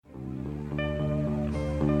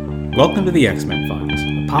Welcome to the X-Men Files,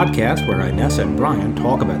 a podcast where Inessa and Brian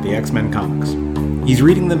talk about the X-Men comics. He's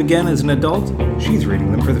reading them again as an adult, she's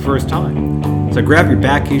reading them for the first time. So grab your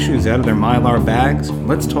back issues out of their Mylar bags, and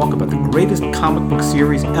let's talk about the greatest comic book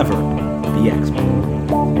series ever, the X-Men.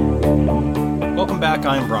 Welcome back,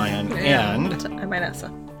 I'm Brian, and I'm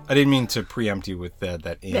Inessa. I didn't mean to preempt you with that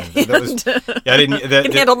and. That was, I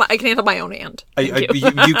can handle my own and.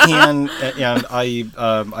 You can, and I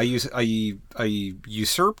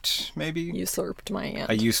usurped maybe. Usurped my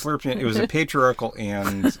and. I usurped it. It was a patriarchal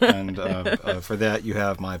and for that you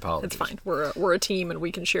have my apologies. It's fine. We're a team and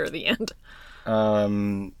we can share the and.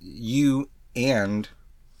 You and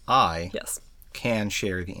I. Yes. Can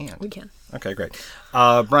share the and. We can. Okay, great.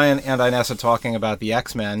 Brian and Inessa talking about the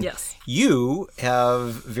X-Men. Yes. You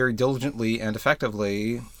have very diligently and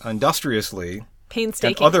effectively, industriously,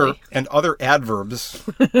 painstakingly, and other adverbs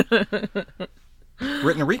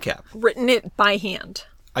written a recap. Written it by hand.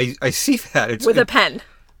 I see that. It's with a pen.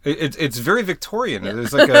 It's very Victorian. Yeah.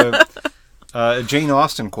 There's like a Jane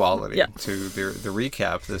Austen quality to the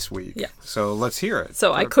recap this week. Yeah. So let's hear it.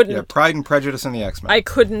 So I couldn't... Yeah, Pride and Prejudice in the X-Men. I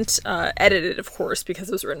couldn't edit it, of course, because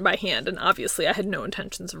it was written by hand, and obviously I had no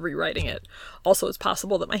intentions of rewriting it. Also, it's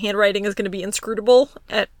possible that my handwriting is going to be inscrutable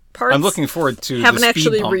at parts. I'm looking forward to haven't the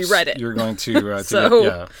actually speed bumps reread it. You're going to...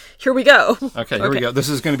 So, here we go. Okay, here we go. This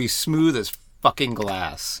is going to be smooth as fucking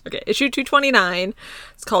glass. Okay, issue 229.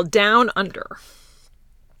 It's called Down Under.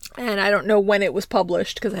 And I don't know when it was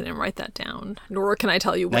published because I didn't write that down. Nor can I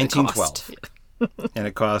tell you when 1912.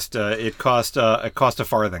 it cost. And it cost a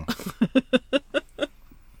farthing.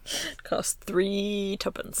 It cost 3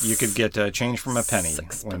 tuppence. You could get change from a penny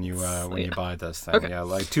when you buy this thing. Okay. Yeah,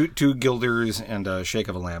 like two guilders and a shake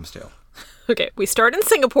of a lamb's tail. Okay, we start in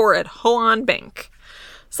Singapore at Hoan Bank.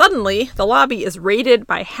 Suddenly, the lobby is raided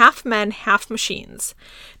by half men, half machines.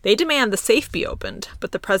 They demand the safe be opened,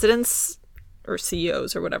 but the president's or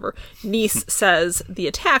CEO's or whatever, niece says the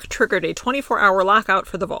attack triggered a 24-hour lockout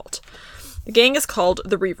for the vault. The gang is called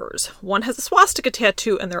the Reavers. One has a swastika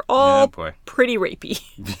tattoo, and they're all pretty rapey.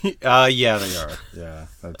 Yeah, they are. Yeah,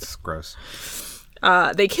 that's gross.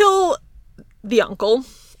 They kill the uncle,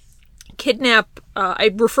 kidnap,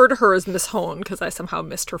 I refer to her as Miss Hone because I somehow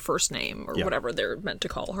missed her first name or whatever they're meant to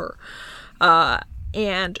call her,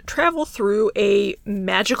 and travel through a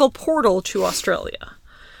magical portal to Australia.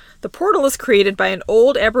 The portal is created by an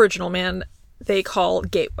old Aboriginal man they call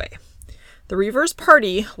Gateway. The Reavers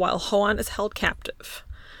party while Hoan is held captive.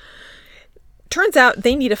 Turns out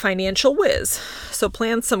they need a financial whiz, so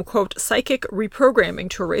plans some, quote, psychic reprogramming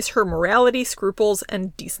to erase her morality, scruples,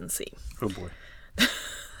 and decency. Oh boy.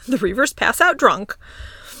 The Reavers pass out drunk,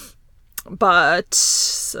 but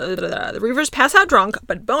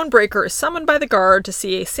Bonebreaker is summoned by the guard to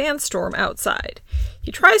see a sandstorm outside.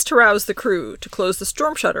 He tries to rouse the crew to close the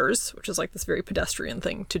storm shutters, which is like this very pedestrian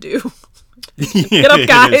thing to do. Get up,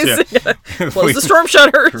 guys! Close the storm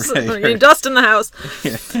shutters. We're getting dust in the house.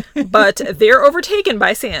 But they're overtaken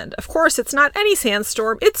by sand. Of course, it's not any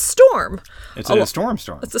sandstorm. It's Storm. It's a storm.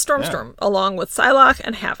 It's a storm, along with Psylocke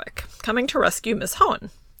and Havoc, coming to rescue Miss Hoan.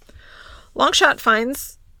 Longshot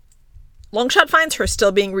finds her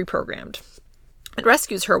still being reprogrammed and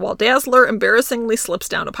rescues her while Dazzler embarrassingly slips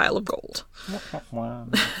down a pile of gold. Wow.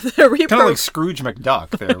 Kind of like Scrooge McDuck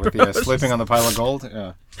there with the slipping on the pile of gold.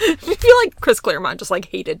 Yeah. I feel like Chris Claremont just like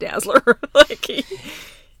hated Dazzler.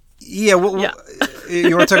 You want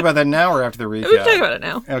to talk about that now or after the recap? We can talk about it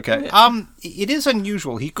now. Okay. Yeah. It is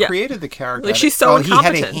unusual. He created the character. Like she's so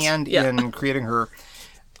incompetent. He had a hand in creating her.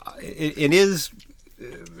 It is.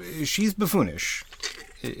 She's buffoonish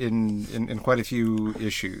in quite a few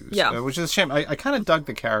issues. Yeah. Which is a shame. I kind of dug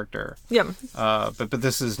the character. Yeah. But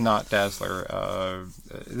this is not Dazzler.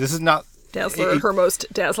 This is not Dazzler. Her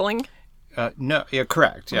most dazzling. No. Yeah.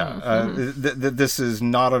 Correct. Yeah. Mm-hmm. This is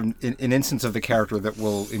not an instance of the character that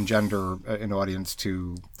will engender an audience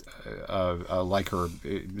to like her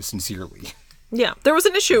sincerely. Yeah. There was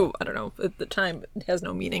an issue. I don't know. At the time, it has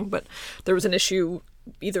no meaning, but there was an issue,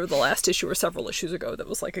 either the last issue or several issues ago, that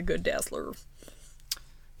was like a good Dazzler.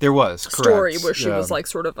 There was story where she was like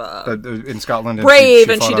sort of in Scotland, and brave,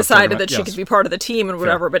 and she decided that she could be part of the team and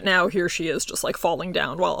whatever. But now here she is, just like falling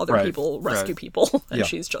down while other people rescue people, and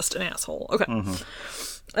she's just an asshole. Okay. Mm-hmm.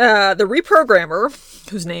 The reprogrammer,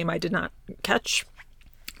 whose name I did not catch,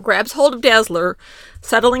 grabs hold of Dazzler,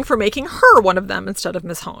 settling for making her one of them instead of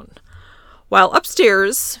Miss Hone.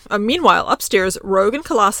 Meanwhile, upstairs, Rogue and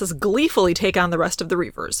Colossus gleefully take on the rest of the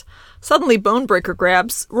Reavers. Suddenly, Bonebreaker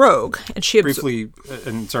grabs Rogue, and she briefly,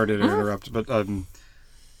 and sorry to interrupt, but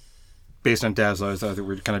based on Dazzler, I think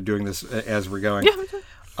we're kind of doing this as we're going. Yeah. Okay.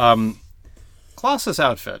 Colossus'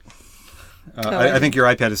 outfit. I think your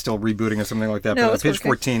iPad is still rebooting or something like that. No, but it's page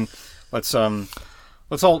working. 14,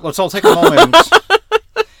 let's all take a moment.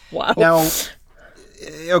 Wow. Now,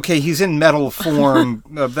 okay, he's in metal form.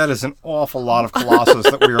 That is an awful lot of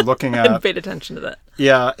Colossus that we are looking I at. paid attention to that.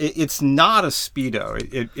 Yeah, it's not a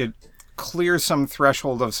Speedo. It clears some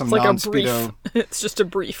threshold of some It's like non-Speedo. a brief. It's just a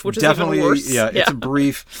brief, which Definitely, is even worse. yeah, it's a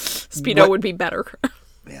brief. Speedo would be better.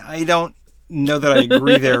 I don't know that I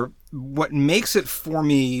agree there. What makes it for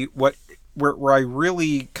me, where I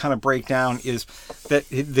really kind of break down is that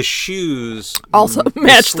the shoes Also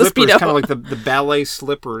match the slippers, Speedo. kind of like the ballet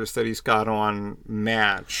slippers that he's got on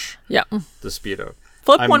match Yeah. the Speedo.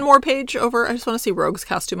 Flip one more page over. I just want to see Rogue's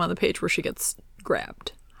costume on the page where she gets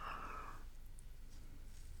grabbed.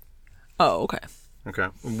 Oh, okay. Okay.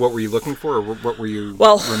 What were you looking for, or what were you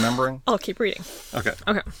remembering? I'll keep reading. Okay.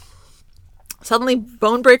 Suddenly,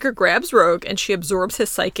 Bonebreaker grabs Rogue and she absorbs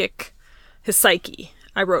his psyche.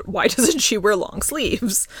 I wrote, why doesn't she wear long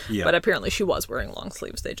sleeves? Yeah. But apparently she was wearing long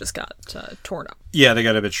sleeves. They just got torn up. Yeah, they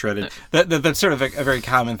got a bit shredded. That's sort of a very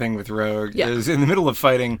common thing with Rogue. Yeah. Is in the middle of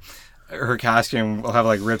fighting, her costume will have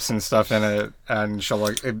like rips and stuff in it, and she'll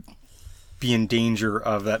like be in danger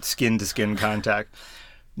of that skin-to-skin contact.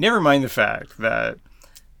 Never mind the fact that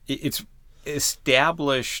it's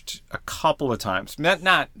established a couple of times,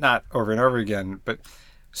 not over and over again, but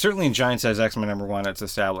certainly in Giant Size X-Men #1, it's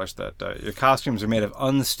established that your costumes are made of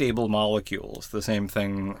unstable molecules, the same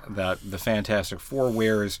thing that the Fantastic Four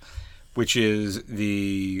wears, which is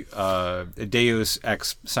the Deus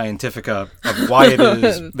Ex Scientifica of why it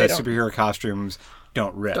is that superhero costumes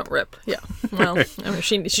don't rip. Don't rip, yeah. Well, I mean,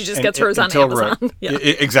 she just gets hers on Amazon. Yeah.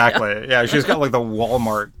 Exactly. Yeah, she's got like the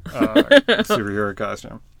Walmart superhero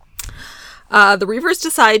costume. The Reavers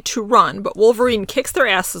decide to run, but Wolverine kicks their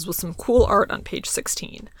asses with some cool art on page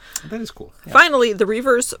 16. That is cool. Yeah. Finally, the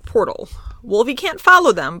Reavers portal. Wolvie can't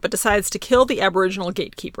follow them, but decides to kill the Aboriginal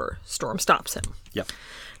gatekeeper. Storm stops him. Yep.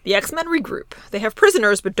 The X-Men regroup. They have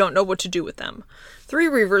prisoners, but don't know what to do with them. 3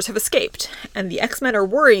 Reavers have escaped, and the X-Men are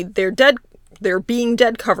worried their being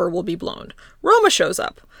dead cover will be blown. Roma shows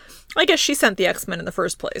up. I guess she sent the X-Men in the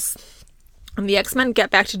first place. And the X-Men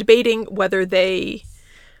get back to debating whether they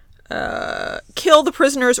kill the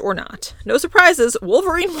prisoners or not. No surprises,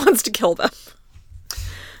 Wolverine wants to kill them.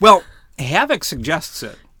 Well, Havoc suggests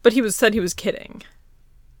it. But said he was kidding.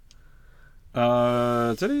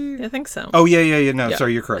 Did he? I think so. Oh, yeah. No,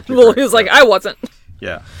 sorry, you're correct. Well, he was like, I wasn't.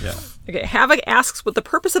 Yeah. Okay, Havoc asks what the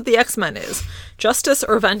purpose of the X-Men is. Justice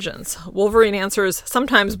or vengeance? Wolverine answers,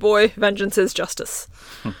 sometimes, boy, vengeance is justice.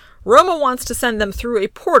 Roma wants to send them through a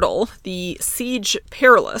portal, the Siege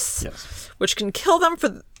Perilous, which can kill them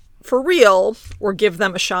for real or give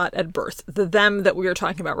them a shot at birth. The them that we are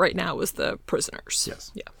talking about right now is the prisoners.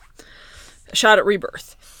 Yes. Yeah. A shot at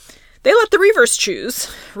rebirth. They let the Reavers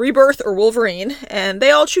choose, rebirth or Wolverine, and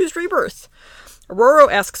they all choose rebirth.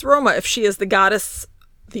 Aurora asks Roma if she is the goddess,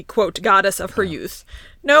 the quote, goddess of her youth.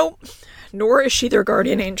 No, nor is she their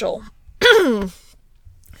guardian angel.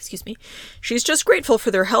 Excuse me. She's just grateful for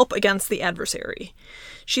their help against the adversary.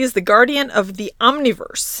 She is the guardian of the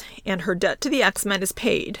Omniverse, and her debt to the X-Men is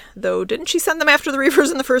paid, though didn't she send them after the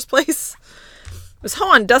Reavers in the first place? Ms.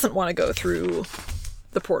 Hawn doesn't want to go through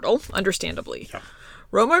the portal, understandably. Yeah.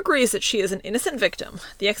 Roma agrees that she is an innocent victim.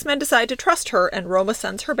 The X-Men decide to trust her, and Roma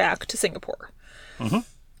sends her back to Singapore. Mm-hmm.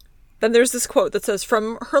 Then there's this quote that says,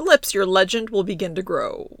 from her lips, your legend will begin to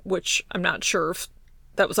grow, which I'm not sure if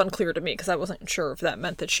that was unclear to me, because I wasn't sure if that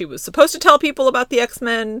meant that she was supposed to tell people about the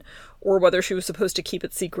X-Men, or whether she was supposed to keep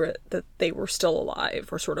it secret that they were still alive,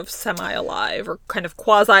 or sort of semi-alive, or kind of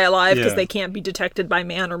quasi-alive, because they can't be detected by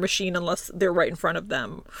man or machine unless they're right in front of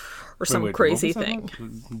them, or some crazy thing.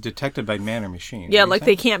 Detected by man or machine? Yeah, like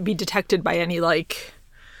they can't be detected by any, like...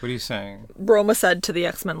 What are you saying? Roma said to the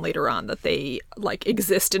X-Men later on that they, like,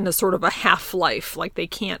 exist in a sort of a half-life. Like, they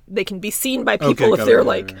can be seen by people if they're,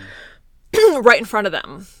 like, right in front of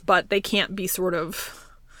them. But they can't be sort of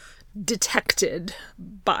detected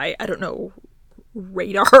by, I don't know,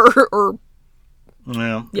 radar or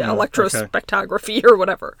electrospectrography or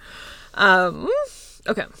whatever.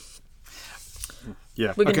 Okay.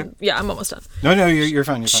 Yeah. Yeah, I'm almost done. No, you're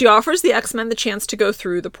fine. She offers the X-Men the chance to go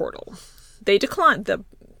through the portal. They decline. The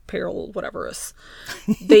peril, whateverus.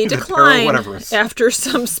 They decline after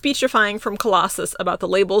some speechifying from Colossus about the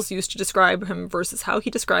labels used to describe him versus how he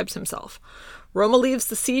describes himself. Roma leaves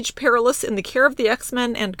the Siege Perilous in the care of the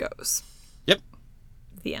X-Men and goes. Yep.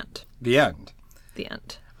 The end.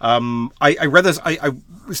 I read this. I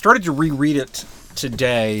started to reread it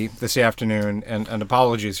today, this afternoon, and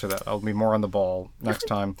apologies for that. I'll be more on the ball next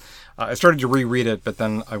time. I started to reread it, but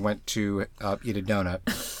then I went to eat a donut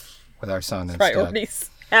with our son instead. Priorities.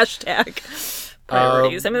 Hashtag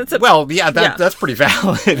priorities. I mean, it's that's pretty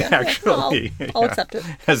valid, actually. I'll accept it.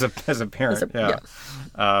 As a parent,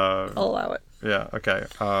 I'll allow it. Yeah, okay.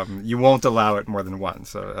 You won't allow it more than once,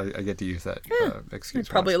 so I get to use that excuse.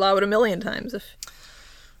 I'd probably allow it 1,000,000 times if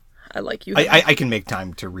I like you. I can make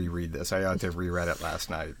time to reread this. I ought to have reread it last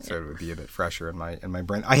night, so it would be a bit fresher in my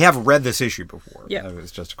brain. I have read this issue before. Yeah. It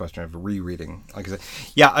was just a question of rereading. Like I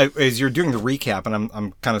said, as you're doing the recap, and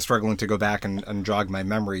I'm kind of struggling to go back and jog my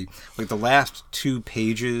memory. Like the last 2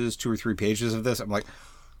 or 3 pages of this, I'm like,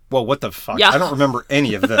 well, what the fuck? Yeah. I don't remember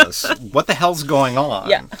any of this. What the hell's going on?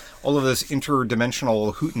 Yeah. All of this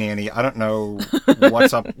interdimensional hootenanny. I don't know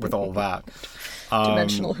what's up with all that.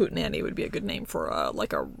 Dimensional hootenanny would be a good name for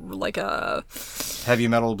like a heavy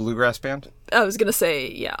metal bluegrass band. I was gonna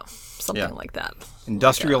say something like that.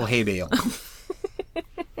 Industrial hay bale.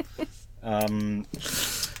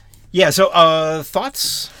 So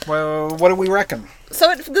thoughts? Well, what do we reckon?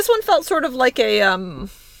 So this one felt sort of like a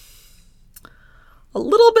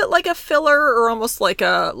little bit like a filler, or almost like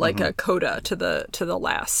a coda to the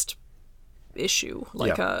last issue,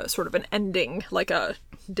 like a sort of an ending, like a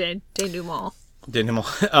denouement. Denouement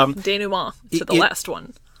to the last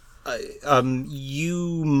one.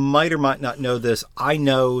 You might or might not know this. I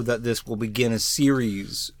know that this will begin a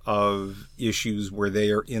series of issues where they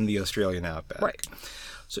are in the Australian outback. Right.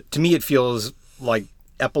 So to me, it feels like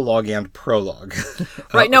epilogue and prologue.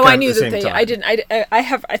 Right. No, I knew that they. I didn't.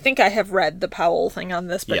 I think I have read the Powell thing on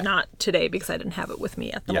this, but not today because I didn't have it with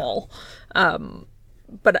me at the mall.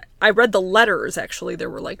 But I read the letters, actually. There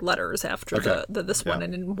were like letters after this one.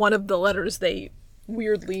 And in one of the letters, they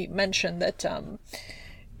weirdly mentioned that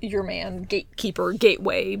your man, gatekeeper,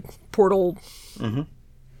 gateway, portal,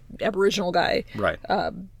 Aboriginal guy, right,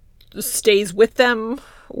 stays with them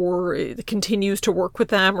or continues to work with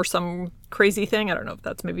them or some crazy thing. I don't know if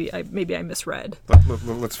that's maybe I misread.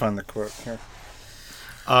 Let's find the quote here.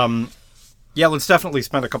 Let's definitely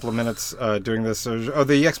spend a couple of minutes doing this.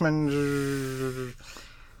 The X-Men...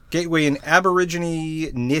 Gateway, an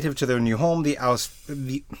Aborigine native to their new home, the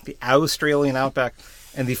Australian outback,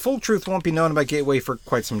 and the full truth won't be known about Gateway for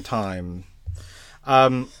quite some time.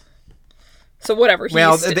 So whatever.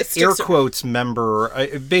 The air quotes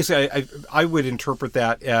member, basically, I would interpret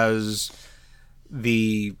that as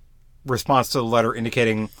the response to the letter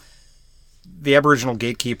indicating the Aboriginal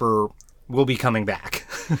gatekeeper will be coming back.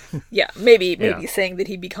 Maybe saying that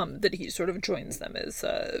he sort of joins them as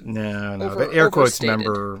no. The air quotes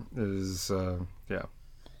member is I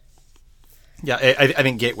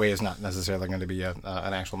think Gateway is not necessarily going to be an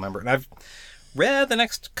actual member, and I've read the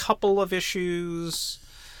next couple of issues.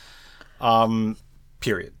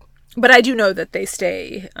 Period. But I do know that they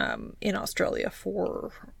stay in Australia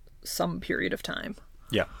for some period of time.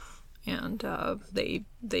 Yeah. And they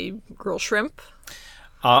grill shrimp.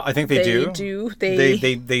 I think they do.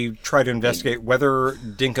 They try to investigate whether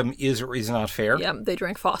dinkum is or is not fair. Yeah, they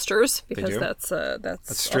drink Fosters because that's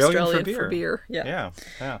Australian for beer. Yeah.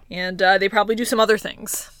 And they probably do some other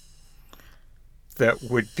things. That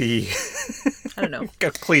would be I don't know.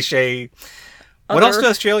 A cliche. What else do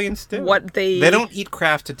Australians do? They don't eat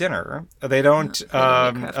craft to dinner. They don't.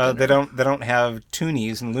 They don't have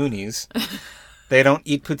toonies and loonies. They don't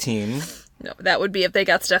eat poutine. No, that would be if they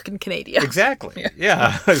got stuck in Canada. Exactly.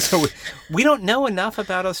 Yeah. So we don't know enough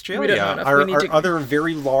about Australia. We don't know enough. Our other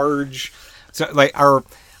very large,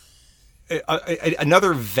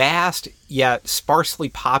 another vast yet sparsely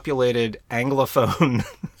populated Anglophone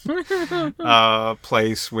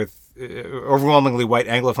place with overwhelmingly white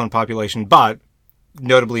Anglophone population, but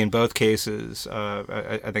notably in both cases,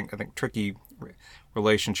 I think tricky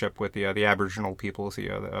relationship with the Aboriginal peoples,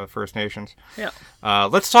 the First Nations. Yeah.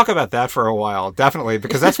 Let's talk about that for a while, definitely,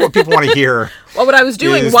 because that's what people want to hear. Well, what I was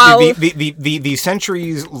doing while the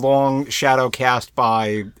centuries-long shadow cast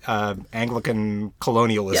by Anglican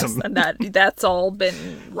colonialism. Yes, and that's all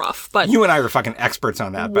been rough. But you and I are fucking experts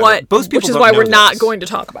on that. Which is why we're not going to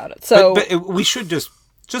talk about it. So, but we should just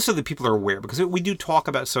so that people are aware, because we do talk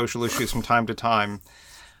about social issues from time to time.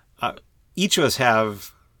 Each of us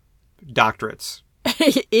have doctorates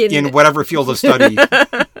in whatever field of study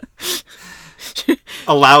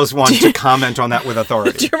allows one to comment on that with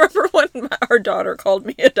authority. Do you remember when our daughter called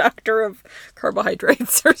me a doctor of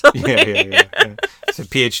carbohydrates or something? Yeah. It's a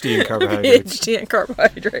PhD in carbohydrates. PhD in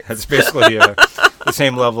carbohydrates. That's basically the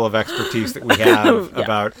same level of expertise that we have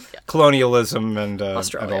about colonialism and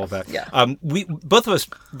all that. Yeah. We both of us,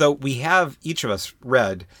 though, each of us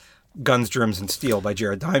read Guns, Germs, and Steel by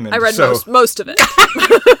Jared Diamond. I read most of it.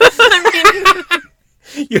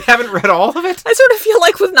 You haven't read all of it? I sort of feel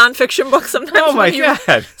like with nonfiction books, sometimes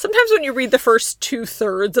God. Sometimes when you read the first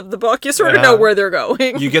 2/3 of the book, you sort of know where they're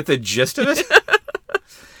going. You get the gist of it?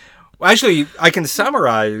 Well, actually, I can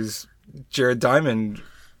summarize Jared Diamond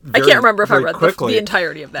I can't remember if I read quickly. the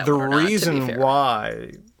entirety of that The one or not, reason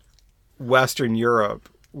why Western Europe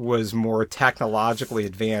was more technologically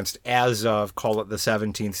advanced as of, call it the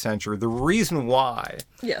 17th century, the reason why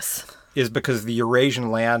is because the Eurasian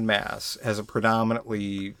landmass has a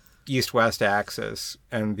predominantly east-west axis,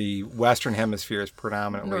 and the Western Hemisphere is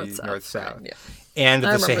predominantly north-south. Right, and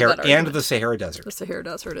the Sahara Desert. The Sahara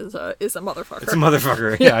Desert is a motherfucker. It's a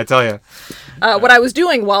motherfucker, yeah, I tell you. What I was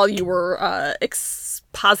doing while you were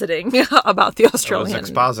expositing about the Australian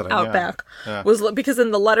outback was because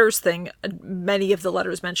in the letters thing, many of the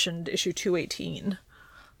letters mentioned issue 218.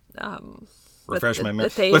 Refresh my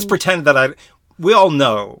memory. Let's pretend that we all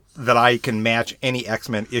know that I can match any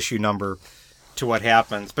X-Men issue number to what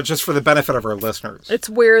happens, but just for the benefit of our listeners. It's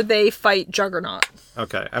where they fight Juggernaut.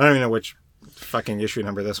 Okay. I don't even know which fucking issue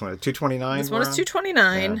number this one is. 229? This one is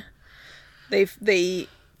 229. Yeah. They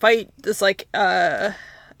fight this like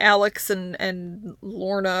Alex and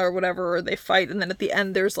Lorna or whatever. They fight, and then at the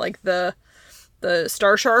end there's like the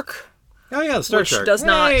Star Shark. Oh yeah, the Star Shark. Does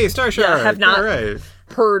not Star Shark. Have not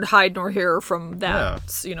heard hide nor hair from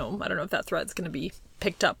that. Yeah. I don't know if that thread's going to be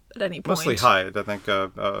picked up at any point. Mostly hide. I think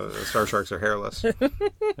Star Sharks are hairless.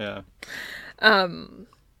 Yeah.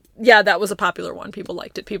 Yeah, that was a popular one. People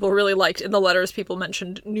liked it. People really liked in the letters. People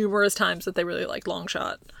mentioned numerous times that they really liked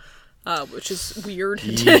Longshot, which is weird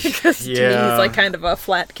because to me he's like kind of a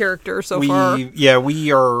flat character so far. Yeah,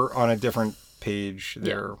 we are on a different page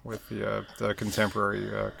there with the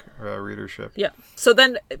contemporary readership. Yeah. So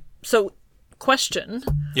question.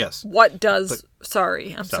 Yes. What does...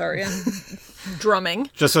 Sorry, I'm drumming.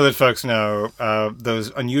 Just so that folks know,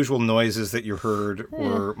 those unusual noises that you heard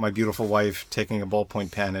were my beautiful wife taking a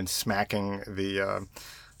ballpoint pen and smacking the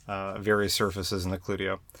various surfaces in the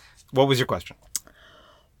Cludio. What was your question?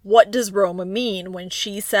 What does Roma mean when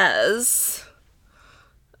she says,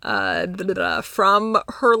 from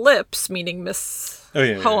her lips, meaning Miss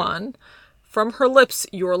Hoan, from her lips,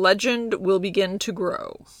 your legend will begin to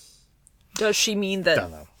grow? Does she mean that...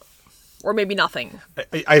 Don't know. Or maybe nothing?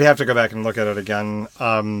 I'd have to go back and look at it again.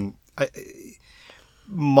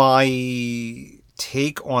 My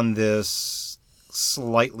take on this,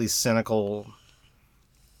 slightly cynical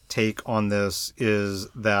take on this, is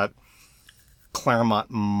that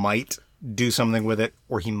Claremont might do something with it,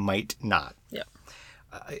 or he might not. Yeah.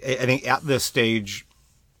 I think at this stage,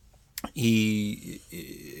 and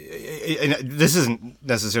this isn't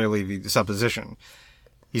necessarily the supposition,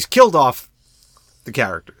 he's killed off the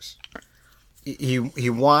characters. He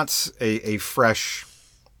wants a fresh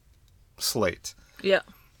slate. Yeah.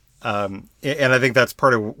 And I think that's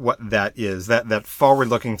part of what that is. That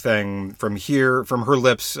forward-looking thing from her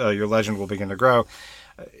lips, your legend will begin to grow.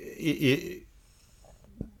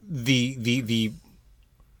 The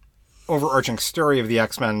overarching story of the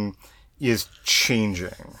X-Men is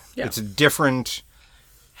changing. Yeah. It's different.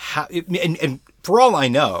 And for all I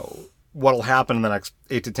know, what'll happen in the next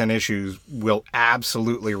 8 to 10 issues will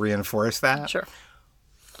absolutely reinforce that. Sure.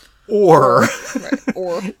 Or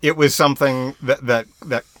or it was something that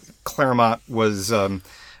Claremont was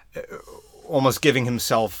almost giving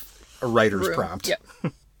himself a writer's prompt.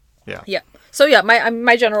 Yeah. Yeah. So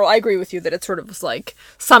my general, I agree with you that it sort of was like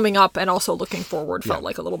summing up and also looking forward felt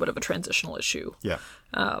like a little bit of a transitional issue. Yeah.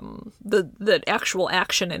 The actual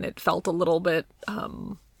action in it felt a little bit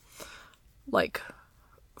like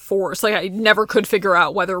forced. Like I never could figure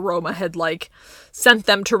out whether Roma had like sent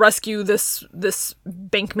them to rescue this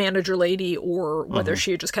bank manager lady or whether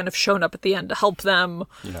she had just kind of shown up at the end to help them.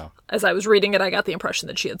 Yeah. As I was reading it, I got the impression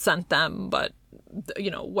that she had sent them, but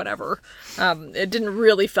whatever. It didn't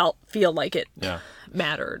really feel like it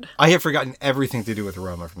mattered. I have forgotten everything to do with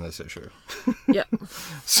Roma from this issue. Yeah.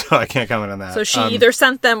 So I can't comment on that. So she either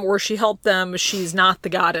sent them or she helped them. She's not the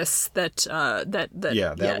goddess that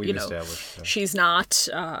we've established. So. She's not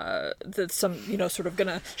sort of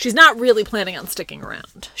gonna. She's not really planning on sticking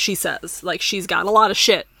around. She says like she's got a lot of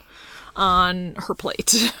shit on her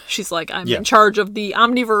plate. She's like, I'm in charge of the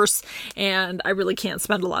Omniverse and I really can't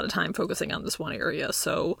spend a lot of time focusing on this one area.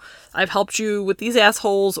 So I've helped you with these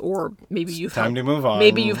assholes, or maybe you've time to move on.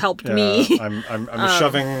 Maybe you've helped me. I'm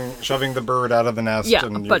shoving the bird out of the nest,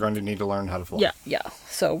 and you're going to need to learn how to fly. Yeah.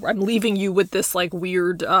 So I'm leaving you with this like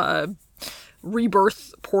weird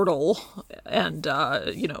rebirth portal, and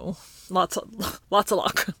lots of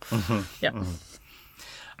luck. Mm-hmm. Yeah.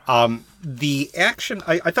 Mm-hmm. The action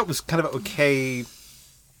I thought was kind of okay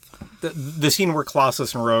the scene where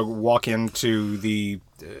Colossus and Rogue walk into the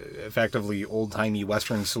effectively old-timey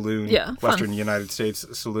Western saloon, Western United States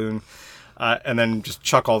saloon, and then just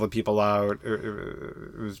chuck all the people out.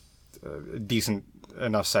 It was a decent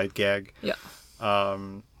enough sight gag. Yeah.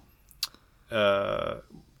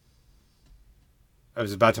 I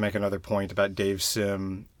was about to make another point about Dave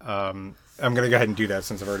Sim. I'm going to go ahead and do that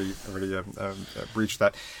since I've already breached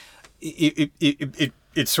that.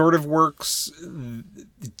 It sort of works.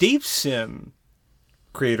 Dave Sim,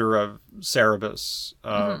 creator of Cerebus,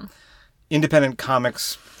 independent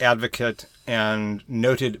comics advocate and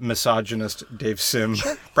noted misogynist Dave Sim,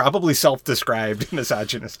 probably self-described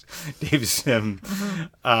misogynist Dave Sim.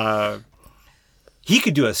 He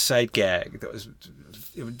could do a sight gag that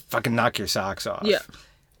it would fucking knock your socks off. Yeah.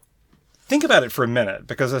 Think about it for a minute,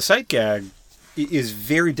 because a sight gag is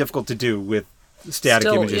very difficult to do with static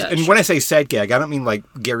images. Yeah, and when I say sight gag, I don't mean like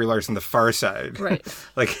Gary Larson, The Far Side. Right.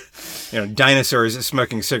 Like, dinosaurs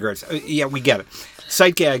smoking cigarettes. Yeah, we get it.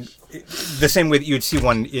 Sight gag, the same way that you would see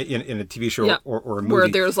one in a TV show or a movie. Where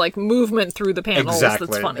there's like movement through the panels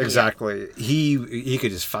that's funny. Exactly. Yeah. He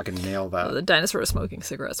could just fucking nail that. The dinosaur smoking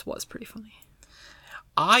cigarettes was pretty funny.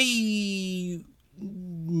 I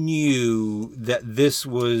knew that this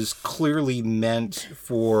was clearly meant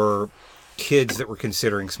for kids that were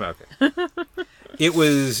considering smoking. It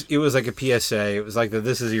was like a PSA. It was like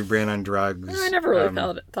this is your brain on drugs. I never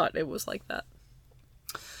really thought it was like that.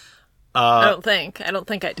 I don't think I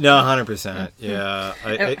did. No, 100%. Yeah,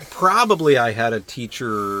 I had a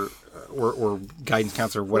teacher or guidance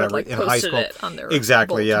counselor, whatever, like in high school. It on their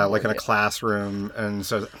exactly, yeah, board, like in a classroom, and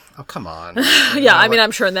so, oh, come on. Yeah, I mean,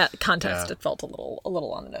 I'm sure in that context it felt a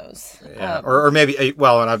little on the nose. Yeah, or maybe, and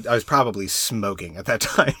I was probably smoking at that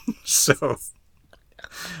time, so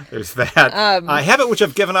there's that. A habit which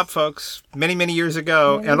I've given up, folks, many, many years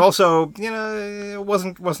ago, and also, it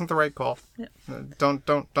wasn't the right call. Yeah. Don't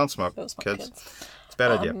smoke, kids. It's a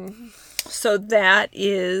bad idea. So that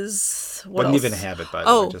is what wasn't else? even a habit, by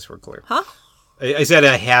the way, just so we're clear. Huh? I said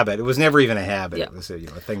a habit. It was never even a habit. Yeah. It was a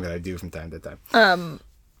thing that I do from time to time.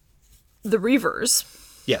 The Reavers.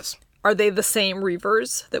 Yes. Are they the same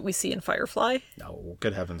Reavers that we see in Firefly? No,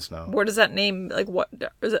 good heavens, no. Where does that name, like, what,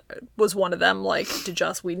 was one of them, like, did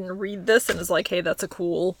Joss Whedon read this and is like, hey, that's a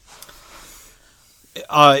cool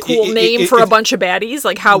name for a bunch of baddies?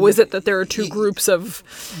 Like, how is it that there are two groups of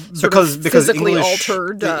because physically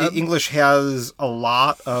altered? English has a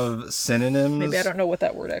lot of synonyms. Maybe I don't know what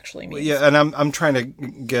that word actually means. Yeah, and I'm trying to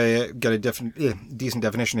get a decent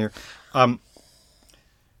definition here.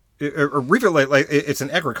 A reaver, like it's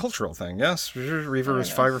an agricultural thing, yes? Reaver is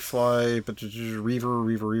Firefly, but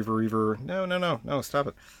reaver. No, stop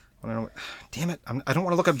it. Damn it, I don't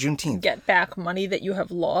want to look up Juneteenth. Get back money that you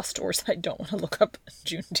have lost, or I don't want to look up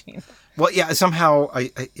Juneteenth. Well, yeah, somehow,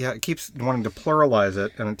 it keeps wanting to pluralize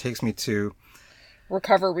it, and it takes me to...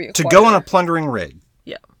 Recover, reacquire. To go on a plundering raid.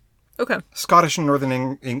 Yeah. Okay. Scottish and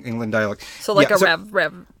Northern England dialect. So like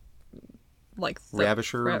like...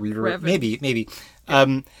 Ravisher, Reaver, maybe.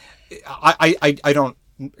 Yeah. I don't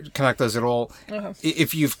connect those at all. Uh-huh.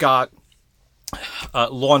 If you've got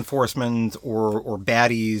law enforcement or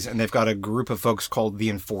baddies, and they've got a group of folks called the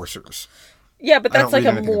Enforcers. Yeah, but that's like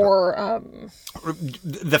a more...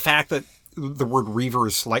 The fact that the word Reaver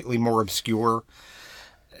is slightly more obscure.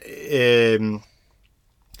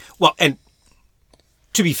 Well, and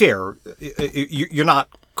to be fair, you're not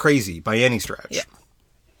crazy by any stretch. Yeah.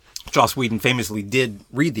 Joss Whedon famously did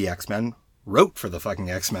read the X-Men, wrote for the fucking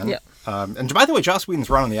X-Men. Yeah. And by the way, Joss Whedon's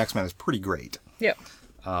run on the X-Men is pretty great. Yeah.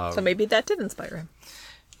 So maybe that did inspire him.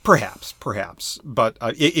 Perhaps. But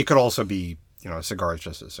it could also be, a cigar is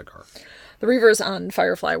just a cigar. The Reavers on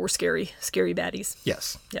Firefly were scary baddies.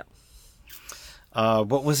 Yes. Yeah.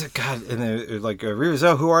 What was it? God, and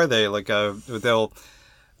Reavers, who are they? Like,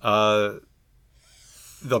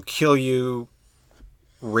 they'll kill you,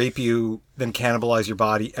 rape you, then cannibalize your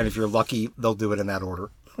body, and if you're lucky, they'll do it in that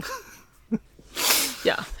order.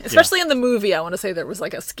 Yeah, especially in the movie, I want to say there was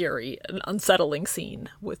like a scary and unsettling scene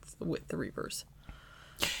with the Reavers.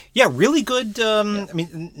 Yeah, really good. I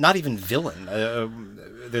mean, not even villain.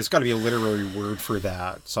 There's got to be a literary word for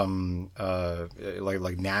that. Some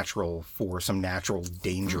like natural force, some natural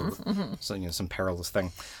danger, mm-hmm. So, some perilous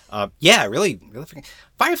thing. Yeah, really.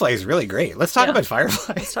 Firefly is really great. Let's talk about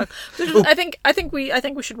Firefly. Let's talk. I think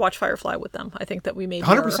we should watch Firefly with them. I think that we maybe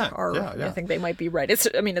 100%. I think they might be right. It's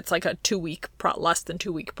like a less than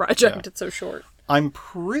 2 week project. Yeah. It's so short. I'm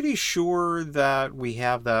pretty sure that we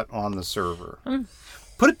have that on the server.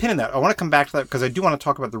 Put a pin in that. I want to come back to that because I do want to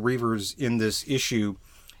talk about the Reavers in this issue.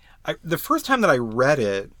 The first time that I read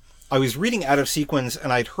it, I was reading out of sequence,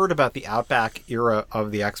 and I'd heard about the Outback era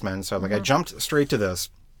of the X-Men, so I jumped straight to this.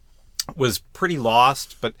 Was pretty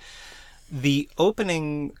lost, but the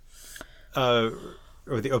opening, the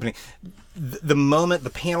moment, the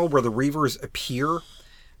panel where the Reavers appear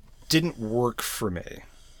didn't work for me.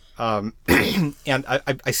 And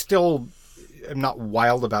I still am not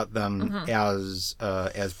wild about them as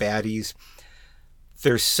baddies.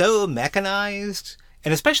 They're so mechanized,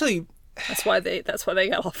 and especially that's why they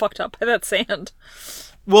got all fucked up by that sand.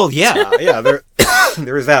 Well, yeah,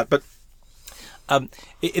 there is that, but and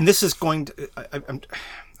this is going to I'm going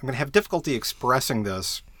to have difficulty expressing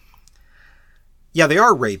this. Yeah, they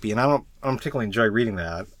are rapey, and I don't particularly enjoy reading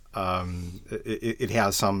that. It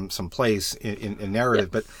has some place in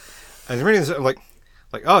narrative, but I was reading this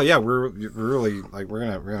like, oh yeah, we're really like we're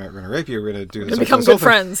gonna rape you. We're gonna do this. Become good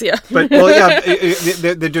friends, yeah. But well, yeah,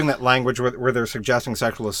 they're doing that language where they're suggesting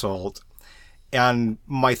sexual assault. And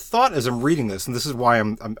my thought as I'm reading this, and this is why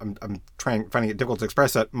I'm finding it difficult to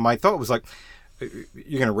express that. My thought was like,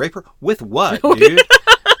 you're gonna rape her with what, dude?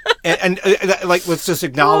 And like, let's just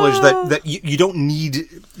acknowledge that you don't need,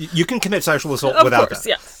 you can commit sexual assault without that.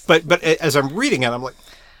 Yes. But as I'm reading it, I'm like,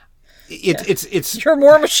 it's you're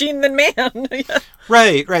more machine than man. Yeah.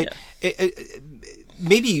 Right. Yeah.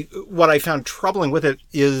 Maybe what I found troubling with it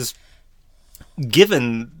is,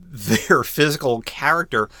 given their physical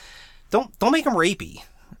character, don't make them rapey.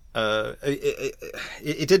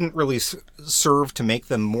 It didn't really serve to make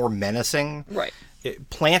them more menacing. Right.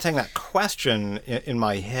 Planting that question in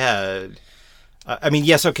my head. I mean,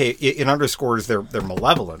 yes, okay, it underscores their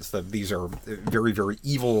malevolence, that these are very, very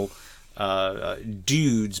evil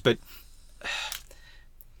dudes, but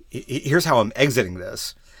here's how I'm exiting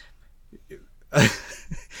this.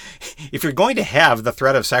 If you're going to have the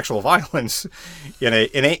threat of sexual violence in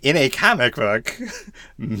a comic book,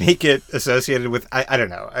 make it associated with I don't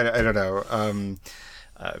know.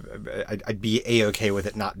 I'd be A-okay with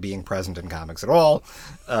it not being present in comics at all.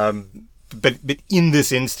 But in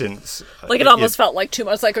this instance, like it almost felt like too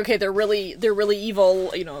much. Like, okay, they're really evil.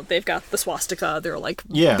 You know, they've got the swastika. They're like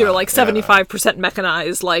 75%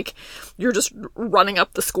 mechanized. Like, you're just running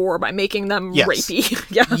up the score by making them rapey.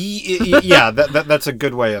 Yeah, that's a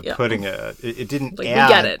good way of putting it. It didn't like, add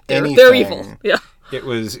we get it. anything. They're evil. Yeah. It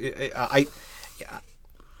was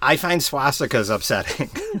I find swastikas upsetting.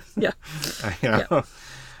 Yeah. You know. Yeah.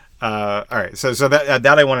 All right, so that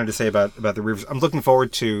I wanted to say about the Reavers. I'm looking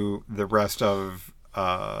forward to the rest of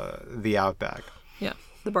the Outback. Yeah,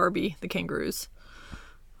 the Barbie, the kangaroos.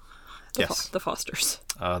 The Fosters.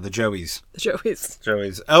 The Joeys. The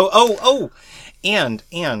Joeys. Oh, and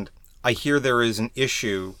I hear there is an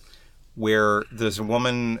issue where there's a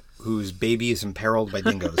woman whose baby is imperiled by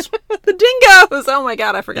dingoes. The dingoes! Oh my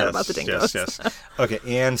god, I forgot about the dingoes. Yes. Okay,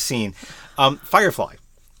 and scene. Firefly.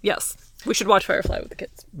 Yes. We should watch Firefly with the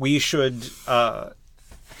kids. We should,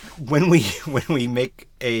 when we make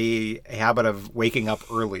a habit of waking up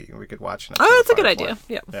early, we could watch an episode. Oh, that's a Firefly. good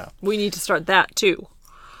idea. Yeah. We need to start that too.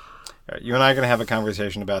 Right, you and I are going to have a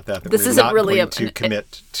conversation about that. This we're isn't not really going to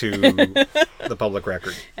commit to the public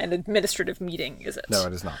record. An administrative meeting, is it? No,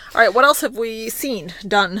 it is not. All right, what else have we seen?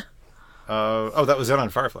 Done? That was it on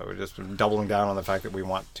Firefly. We're just doubling down on the fact that we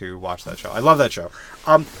want to watch that show. I love that show.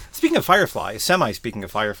 Speaking of Firefly, speaking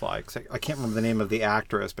of Firefly, 'cause I can't remember the name of the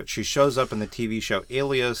actress, but she shows up in the TV show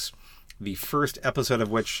Alias, the first episode of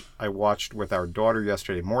which I watched with our daughter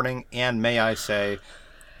yesterday morning, and may I say,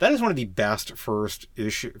 that is one of the best first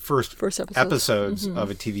episodes of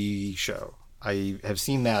a TV show. I have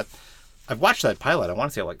seen that. I've watched that pilot, I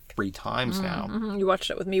want to say like 3 times now. Mm-hmm. You watched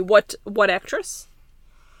it with me. What actress?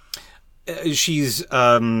 She's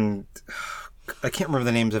I can't remember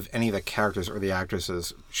the names of any of the characters or the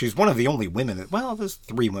actresses. She's one of the only women. Well, there's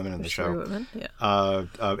 3 women in the show. 3 women, yeah.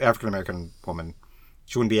 African American woman.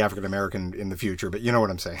 She wouldn't be African American in the future, but you know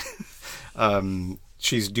what I'm saying.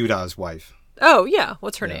 She's Duda's wife. Oh yeah,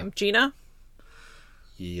 what's her name? Gina.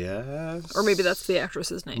 Yes. Or maybe that's the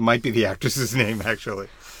actress's name. Might be the actress's name, actually.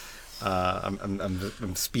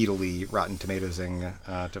 I'm speedily Rotten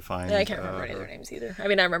Tomatoesing to find. Yeah, I can't remember any of their names either. I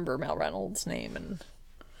mean, I remember Mal Reynolds' name and.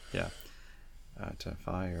 Yeah. To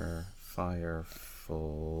Firefly.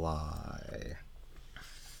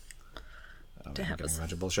 To have as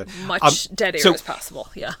much dead air as possible.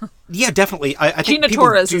 Yeah. Yeah, definitely. I think Gina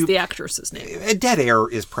Torres is the actress's name. Dead air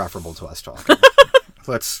is preferable to us talking.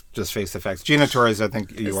 Let's just face the facts. Gina Torres, I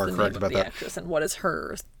think you are correct about that. Actress, and what is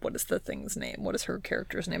the thing's name? What is her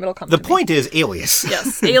character's name? It'll come to me. The point is Alias.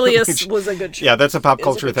 Yes, Alias was a good show. Yeah, that's a pop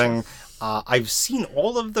culture thing. I've seen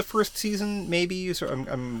all of the first season, maybe, so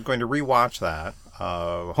I'm going to rewatch that.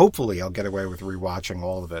 Hopefully I'll get away with rewatching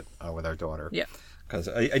all of it with our daughter. Yeah. because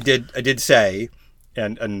I did say,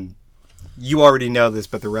 and you already know this,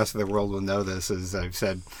 but the rest of the world will know this, as I've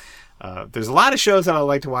said, there's a lot of shows that I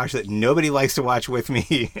like to watch that nobody likes to watch with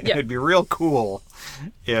me. Yeah. It'd be real cool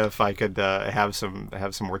if I could have some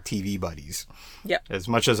more TV buddies. Yeah. As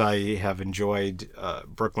much as I have enjoyed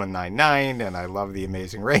Brooklyn Nine-Nine and I love The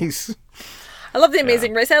Amazing Race. I love The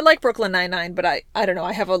Amazing Race. I like Brooklyn Nine-Nine, but I don't know.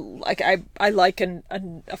 I have I like a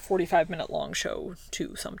 45-minute long show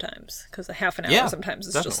too sometimes, because a half an hour sometimes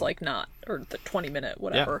is just like not, or the 20-minute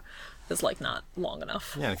whatever is like not long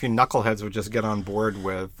enough. Yeah, if you knuckleheads would just get on board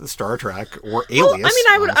with Star Trek or Alias.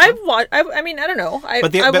 Well, I mean, I don't know.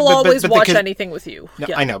 I will always watch anything with you. No,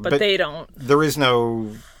 yeah, I know, but they don't. There is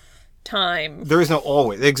no time. There is no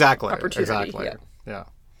always opportunity. Exactly. Yeah.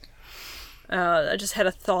 I just had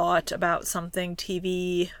a thought about something.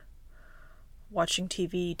 Watching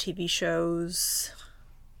TV shows.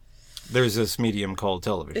 There's this medium called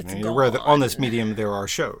television. It's and gone. where on this medium there are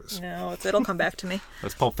shows. No, it'll come back to me.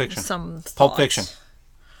 That's Pulp Fiction. Some thought. Pulp Fiction.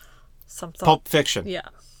 Some thought. Pulp Fiction. Yeah.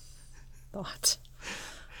 Thought.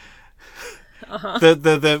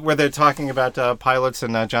 The where they're talking about pilots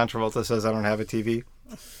and John Travolta says, "I don't have a TV,"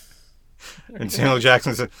 and Samuel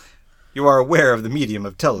Jackson said, "You are aware of the medium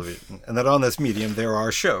of television, and that on this medium there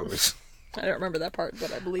are shows." I don't remember that part,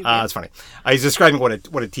 but I believe it. It's funny. He's describing what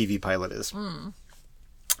a TV pilot is.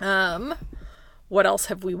 What else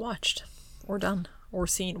have we watched or done or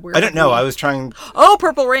seen? I don't know. I was trying. Oh,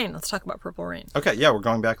 Purple Rain. Let's talk about Purple Rain. Okay, yeah, we're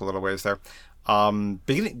going back a little ways there.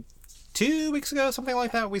 Beginning 2 weeks ago, something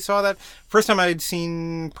like that, we saw that. First time I'd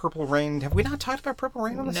seen Purple Rain. Have we not talked about Purple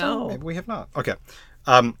Rain on the show? Maybe we have not. Okay.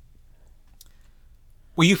 Well,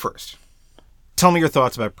 you first. Tell me your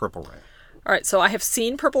thoughts about Purple Rain. All right, so I have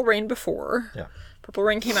seen Purple Rain before. Yeah. Purple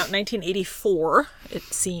Rain came out in 1984, it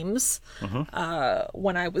seems,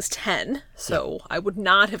 when I was 10. So I would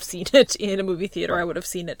not have seen it in a movie theater. I would have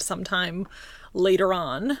seen it sometime later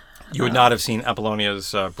on. You would not have seen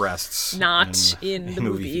Apollonia's breasts. Not in the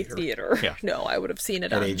movie theater. Yeah. No, I would have seen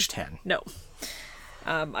it at age 10. No.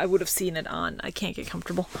 I would have seen it on... I can't get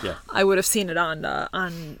comfortable. Yeah. I would have seen it on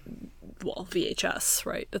VHS,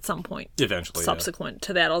 right, at some point. Eventually, subsequent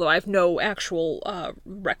to that, although I have no actual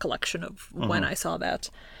recollection of when I saw that.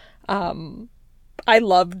 I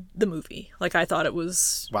loved the movie. Like, I thought it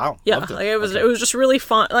was... Wow. Yeah, loved it. Like, it was just really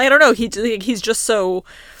fun. Like, I don't know, he's just so...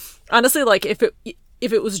 Honestly, like, if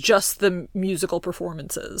it was just the musical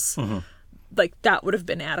performances, like, that would have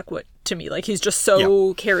been adequate to me. Like, he's just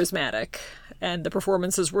so charismatic, and the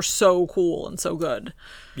performances were so cool and so good.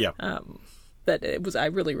 Yeah. That it was, I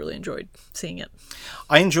really, really enjoyed seeing it.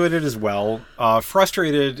 I enjoyed it as well.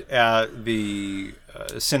 Frustrated at the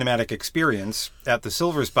cinematic experience at the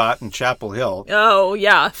Silver Spot in Chapel Hill. Oh,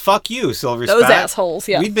 yeah. Fuck you, Silver Those Spot. assholes,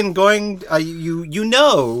 yeah. We've been going, you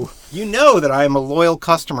know that I am a loyal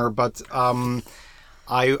customer, but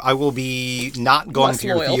I will be not going to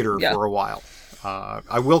your theater for a while.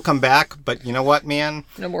 I will come back, but you know what, man?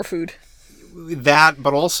 No more food. That,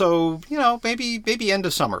 but also, maybe end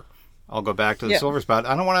of summer. I'll go back to the Silver Spot.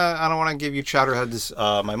 I don't want to give you chowderheads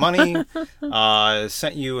my money.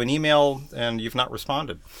 Sent you an email and you've not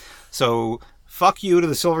responded. So fuck you to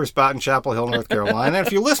the Silver Spot in Chapel Hill, North Carolina. And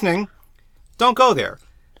if you're listening, don't go there,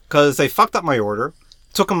 because they fucked up my order.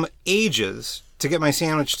 Took them ages to get my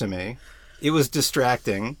sandwich to me. It was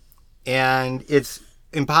distracting, and it's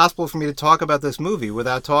impossible for me to talk about this movie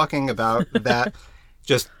without talking about that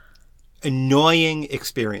just annoying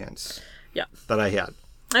experience that I had.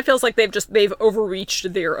 It feels like they've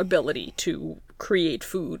overreached their ability to create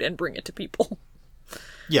food and bring it to people.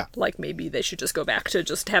 Yeah. Like, maybe they should just go back to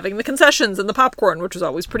just having the concessions and the popcorn, which was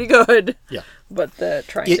always pretty good. Yeah. But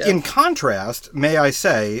In contrast, may I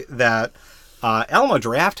say that Alamo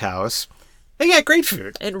Drafthouse, they got great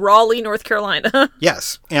food. In Raleigh, North Carolina.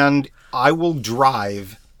 Yes. And I will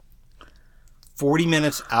drive 40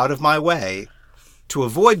 minutes out of my way to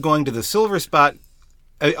avoid going to the Silver Spot.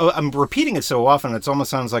 I'm repeating it so often, it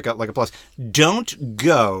almost sounds like a plus. Don't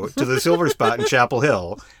go to the Silver Spot in Chapel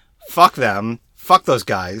Hill. Fuck them. Fuck those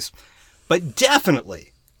guys. But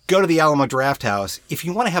definitely go to the Alamo Drafthouse. If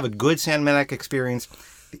you want to have a good cinematic experience,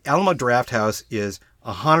 the Alamo Drafthouse is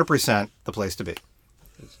 100% the place to be.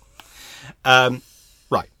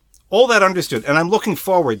 Right. All that understood. And I'm looking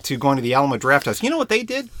forward to going to the Alamo Drafthouse. You know what they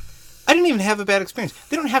did? I didn't even have a bad experience.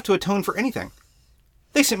 They don't have to atone for anything.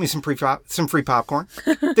 They sent me some free popcorn.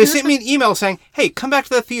 They sent me an email saying, hey, come back to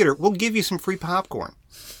the theater. We'll give you some free popcorn.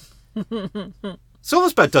 Silver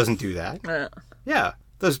Spot doesn't do that. Yeah.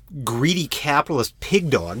 Those greedy capitalist pig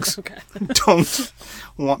dogs don't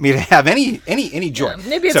want me to have any joy. Yeah,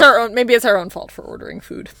 maybe it's our own fault for ordering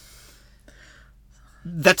food.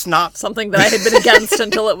 That's not something that I had been against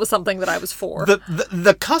until it was something that I was for.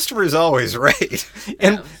 The customer is always right.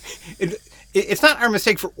 And it's not our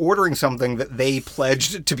mistake for ordering something that they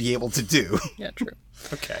pledged to be able to do. Yeah, true.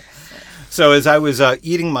 Okay. So as I was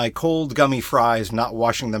eating my cold gummy fries, not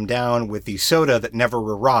washing them down with the soda that never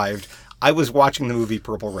arrived, I was watching the movie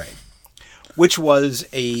Purple Rain, which was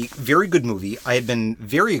a very good movie. I had been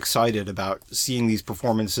very excited about seeing these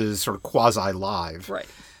performances sort of quasi-live. Right.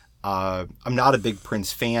 I'm not a big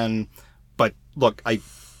Prince fan, but look,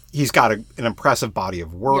 he's got an impressive body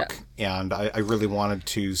of work, and I really wanted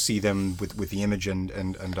to see them with the image and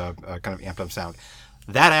kind of amped up sound.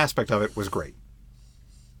 That aspect of it was great.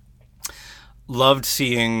 Loved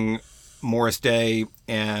seeing Morris Day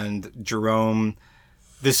and Jerome.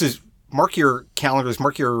 This is, mark your calendars,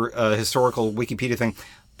 mark your historical Wikipedia thing.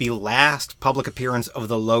 The last public appearance of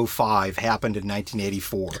the Low Five happened in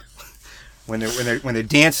 1984. When they're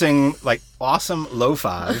dancing like awesome Low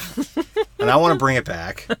Five, and I want to bring it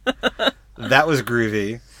back. That was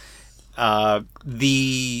groovy.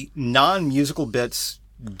 The non-musical bits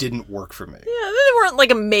didn't work for me. Yeah, they weren't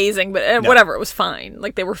like amazing, but whatever, it was fine.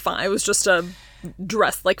 Like they were fine. It was just a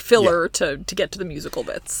dress like filler to get to the musical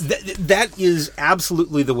bits. That is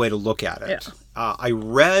absolutely the way to look at it. Yeah. I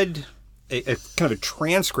read a kind of a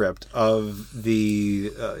transcript of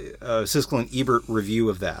the Siskel and Ebert review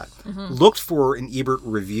of that. Mm-hmm. Looked for an Ebert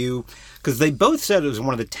review because they both said it was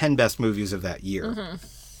one of the 10 best movies of that year. Mm-hmm.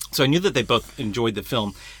 So I knew that they both enjoyed the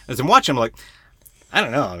film. As I'm watching, I'm like, I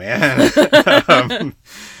don't know, man.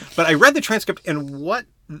 But I read the transcript, and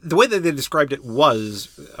the way that they described it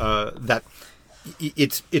was that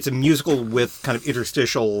it's a musical with kind of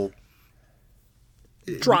interstitial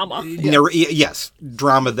drama. Yes,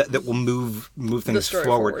 drama that will move things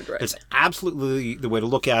forward. Right. It's absolutely the way to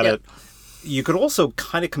look at it. You could also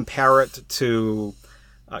kind of compare it to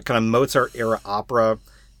kind of Mozart era opera,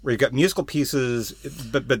 where you've got musical pieces,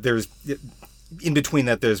 but there's in between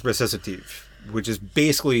that there's recitative, which is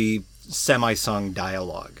basically semi-sung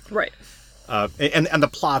dialogue. Right. And the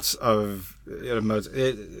plots of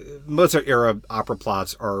Mozart era opera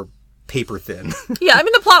plots are paper thin. Yeah, I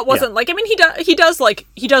mean the plot wasn't like, I mean he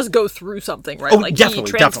does go through something, right? Oh, like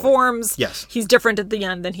definitely, he transforms. Definitely. Yes. He's different at the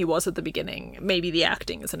end than he was at the beginning. Maybe the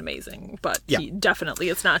acting isn't amazing, but he definitely,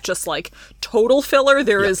 it's not just like total filler.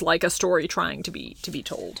 There is like a story trying to be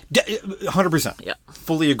told. 100%. Yeah.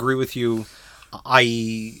 Fully agree with you.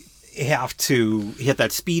 I have to hit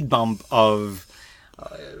that speed bump of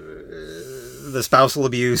the spousal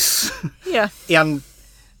abuse. Yeah. And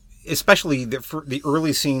especially the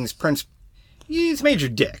early scenes, Prince, he's a major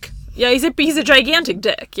dick. Yeah, he's a gigantic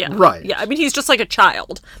dick. Yeah. Right. Yeah, I mean, he's just like a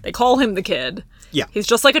child. They call him the kid. Yeah. He's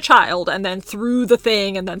just like a child, and then through the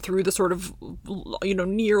thing, and then through the sort of,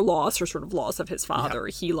 near loss or sort of loss of his father,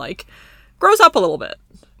 he, like, grows up a little bit.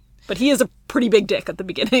 But he is a pretty big dick at the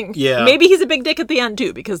beginning. Yeah. Maybe he's a big dick at the end,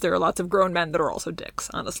 too, because there are lots of grown men that are also dicks,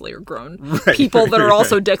 honestly, or grown people that are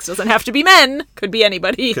also dicks. Doesn't have to be men. Could be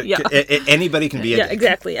anybody. Anybody can be a dick. Yeah,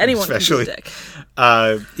 exactly. Anyone can be a dick.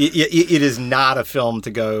 It is not a film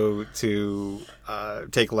to go to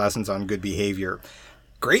take lessons on good behavior.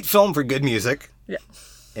 Great film for good music. Yeah.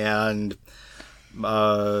 And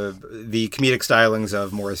the comedic stylings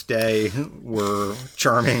of Morris Day were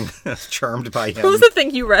charming, charmed by him. What was the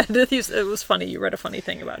thing you read? It was funny. You read a funny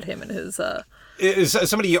thing about him and his...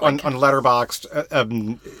 Somebody on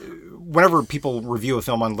Letterboxd, whenever people review a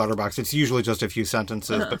film on Letterboxd, it's usually just a few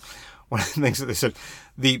sentences, but one of the things that they said,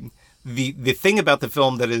 the thing about the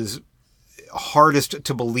film that is hardest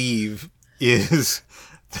to believe is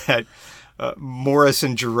that Morris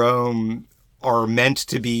and Jerome are meant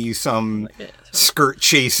to be some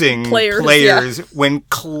skirt-chasing players when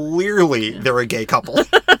clearly they're a gay couple.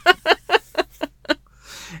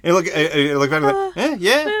 And look back like,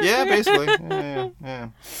 basically.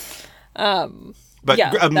 But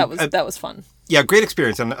that was fun. Yeah, great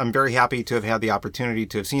experience. I'm very happy to have had the opportunity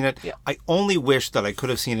to have seen it. Yeah. I only wish that I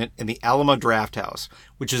could have seen it in the Alamo Drafthouse,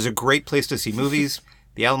 which is a great place to see movies.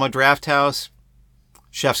 The Alamo Drafthouse,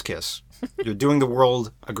 chef's kiss. You're doing the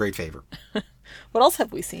world a great favor. What else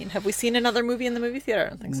have we seen? Have we seen another movie in the movie theater? I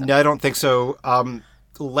don't think so. No, I don't think so.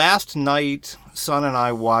 Last night, Son and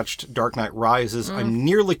I watched Dark Knight Rises. I'm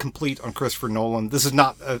nearly complete on Christopher Nolan. This is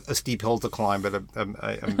not a steep hill to climb, but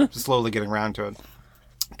I'm slowly getting around to it.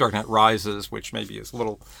 Dark Knight Rises, which maybe is a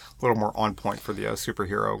little more on point for the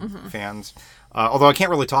superhero fans. Although I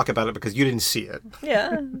can't really talk about it because you didn't see it.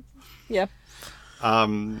 Yeah.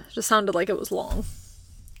 It just sounded like it was long.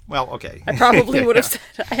 Well, okay. I probably would have said,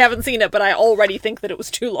 I haven't seen it, but I already think that it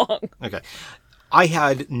was too long. Okay. I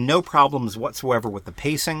had no problems whatsoever with the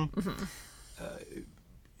pacing.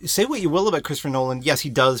 say what you will about Christopher Nolan. Yes, he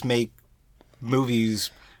does make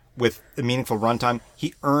movies with a meaningful runtime.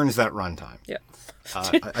 He earns that runtime. Yeah.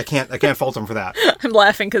 I can't fault him for that. I'm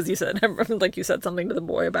laughing because you said something to the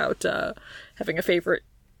boy about having a favorite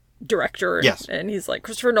director. Yes. And he's like,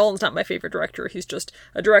 Christopher Nolan's not my favorite director. He's just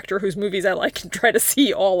a director whose movies I like and try to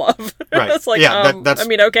see all of. Right. It's like, yeah, I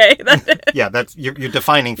mean, okay. Yeah, that's you're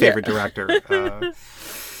defining favorite director.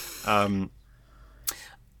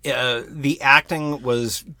 The acting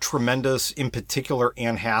was tremendous. In particular,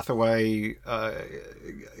 Anne Hathaway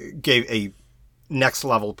gave a next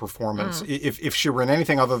level performance. If she were in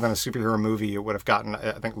anything other than a superhero movie, it would have gotten,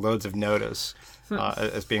 I think, loads of notice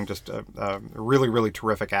as being just really, really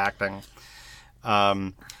terrific acting.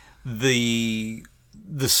 The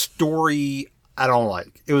story I don't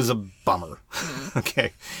like. It was a bummer.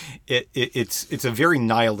 Okay, it's a very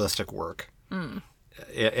nihilistic work, and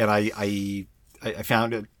I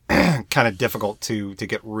found it kind of difficult to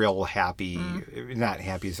get real happy. Not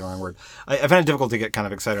happy is the wrong word. I found it difficult to get kind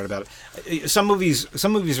of excited about it. Some movies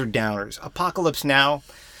are downers. Apocalypse Now,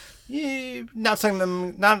 not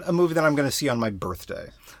a movie that I'm going to see on my birthday.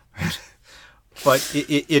 But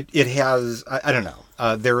it has, I don't know.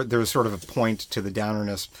 There's sort of a point to the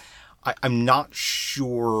downerness. I'm not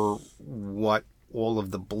sure what all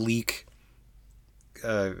of the bleakness.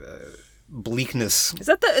 Is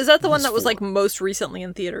that the one that was like most recently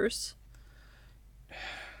in theaters?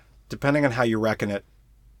 Depending on how you reckon it,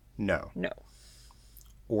 no. No.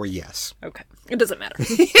 Or yes. Okay. It doesn't matter.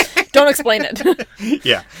 Don't explain it.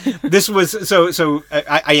 Yeah. This was so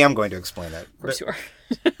I am going to explain it. Of course you are.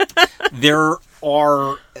 There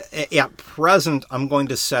are at present, I'm going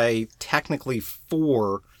to say technically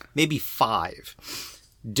 4, maybe 5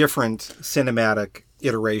 different cinematic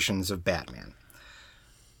iterations of Batman.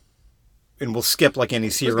 And we'll skip like any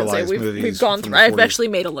serialized movies. We've gone through. I've actually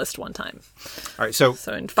made a list one time. All right, so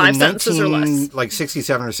in 5 sentences or less, like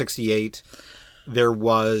 67 or 68, there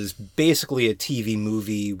was basically a TV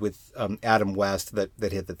movie with Adam West that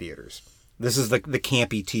hit the theaters. This is the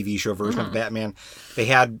campy TV show version of Batman. They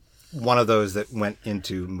had one of those that went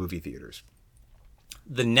into movie theaters.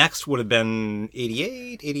 The next would have been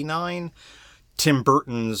 88, 89, Tim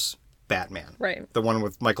Burton's Batman. Right. The one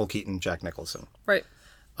with Michael Keaton, Jack Nicholson. Right.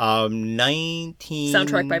 19...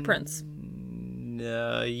 Soundtrack by Prince.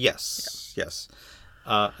 Yes. Yeah. Yes.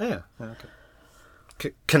 Yeah.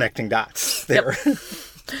 Okay. Connecting dots there. Yep.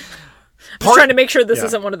 I'm just trying to make sure this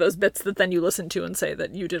isn't one of those bits that then you listen to and say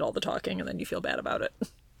that you did all the talking and then you feel bad about it.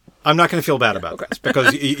 I'm not going to feel bad about this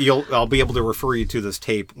because I'll be able to refer you to this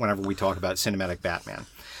tape whenever we talk about cinematic Batman.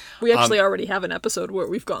 We actually already have an episode where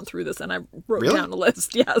we've gone through this, and I wrote down a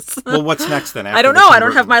list. Yes. Well, what's next then? I don't know. I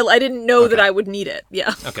don't have I didn't know that I would need it.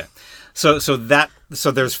 Yeah. Okay. So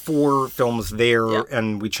there's 4 films there,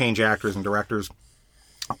 and we change actors and directors.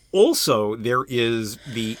 Also, there is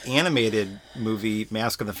the animated movie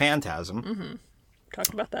Mask of the Phantasm. Mm-hmm.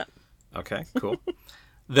 Talk about that. Okay. Cool.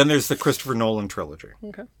 Then there's the Christopher Nolan trilogy.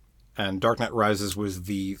 Okay. And Dark Knight Rises was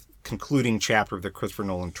the concluding chapter of the Christopher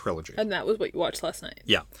Nolan trilogy. And that was what you watched last night.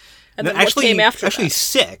 Yeah. And then what came after actually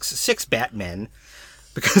that? six Batmen,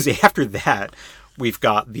 because after that we've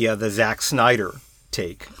got the Zack Snyder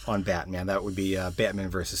take on Batman. That would be Batman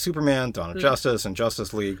versus Superman, Dawn of Justice, and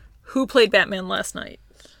Justice League. Who played Batman last night?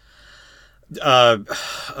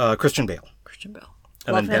 Christian Bale. Christian Bale.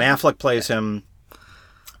 And then Ben Affleck plays him.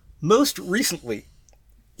 Most recently,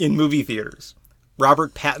 in movie theaters,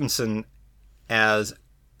 Robert Pattinson as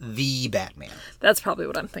the Batman. That's probably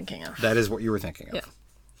what I'm thinking of. That is what you were thinking of. Yeah.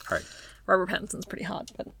 All right. Robert Pattinson's pretty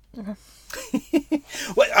hot, but...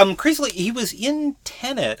 Well, crazily, he was in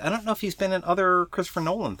Tenet. I don't know if he's been in other Christopher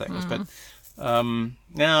Nolan things, but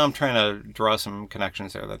now I'm trying to draw some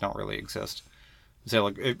connections there that don't really exist. So,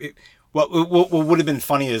 like, what would have been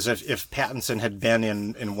funny is if Pattinson had been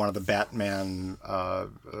in one of the Batman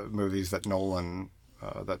movies that Nolan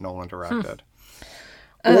directed.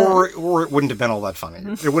 Or it wouldn't have been all that funny.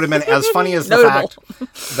 It would have been as funny as the fact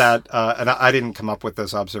that, and I didn't come up with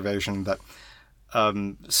this observation, that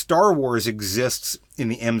Star Wars exists in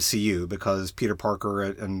the MCU because Peter Parker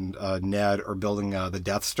and Ned are building the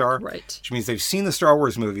Death Star. Right. Which means they've seen the Star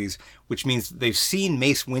Wars movies, which means they've seen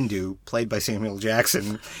Mace Windu, played by Samuel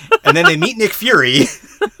Jackson, and then they meet Nick Fury.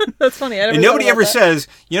 That's funny. And nobody ever says,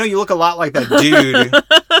 you look a lot like that dude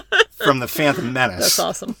from the Phantom Menace. That's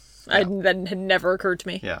awesome. Yeah. That had never occurred to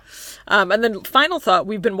me. Yeah. And then final thought,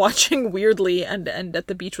 we've been watching weirdly and at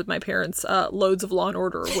the beach with my parents, loads of Law and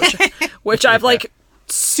Order, which I've like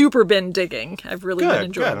super been digging. I've really been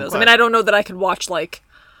enjoying those. I mean, I don't know that I could watch like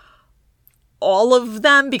all of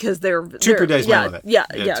them because they're two per day is my limit. Yeah.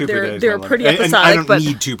 2 per day is They're my pretty limit. episodic. And I don't but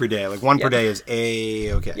need 2 per day. Like 1 per day is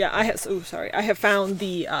okay. yeah, I have found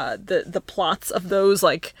the plots of those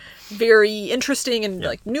like very interesting and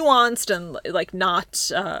like nuanced and like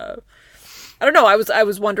not. I don't know. I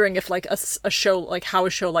was wondering if like a show like how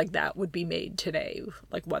a show like that would be made today,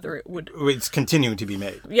 like whether it would. It's continuing to be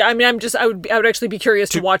made. Yeah, I mean, I would actually be curious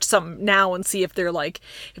to watch some now and see if they're like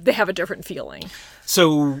if they have a different feeling.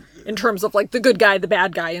 So in terms of like the good guy, the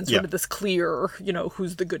bad guy, and sort of this clear,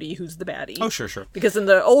 who's the goodie, who's the baddie. Oh, sure. Because in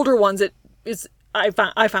the older ones, it is I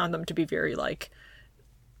found them to be very like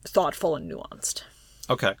thoughtful and nuanced.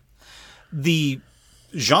 Okay, the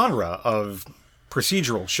genre of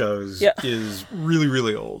procedural shows is really,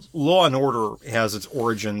 really old. Law and Order has its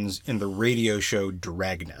origins in the radio show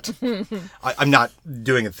Dragnet. I'm not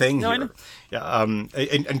doing a thing here. I know. Yeah,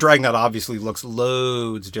 and Dragnet obviously looks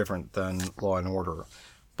loads different than Law and Order,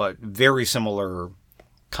 but very similar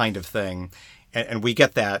kind of thing. And we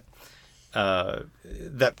get that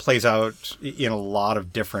that plays out in a lot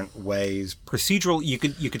of different ways. Procedural, you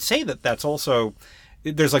could say that that's also,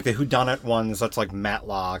 there's like the whodunit ones, that's like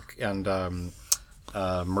Matlock and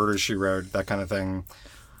Murder, She Wrote, that kind of thing.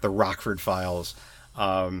 The Rockford Files.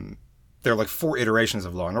 There are like 4 iterations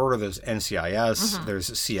of Law and Order. There's NCIS. There's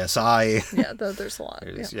CSI. Yeah, there's a lot.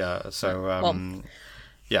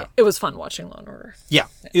 It was fun watching Law and Order. Yeah.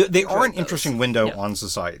 They are an interesting window on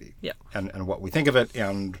society. Yeah. And what we think of it.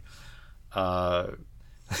 And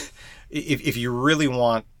if you really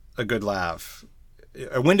want a good laugh,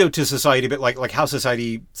 a window to society, but like how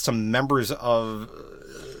society, some members of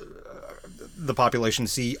the population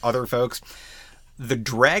see other folks. The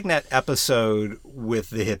Dragnet episode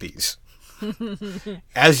with the hippies,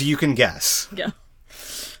 as you can guess. Yeah.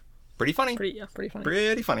 Pretty funny. Pretty funny.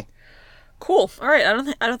 Pretty funny. Cool. All right.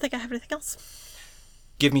 I don't think I have anything else.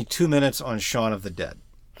 Give me 2 minutes on Shaun of the Dead.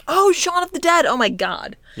 Oh, Shaun of the Dead. Oh my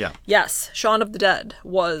God. Yeah. Yes. Shaun of the Dead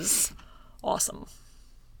was awesome.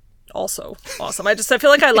 Also awesome. I feel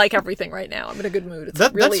like I like everything right now. I'm in a good mood. It's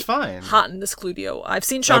really that's fine. Hot in this studio. I've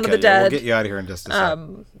seen Shaun of the Dead. We'll get you out of here in just a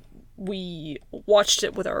second. We watched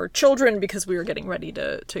it with our children because we were getting ready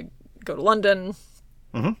to go to London.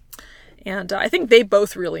 Mm-hmm. And I think they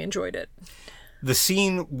both really enjoyed it. The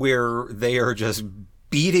scene where they are just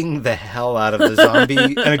beating the hell out of the zombie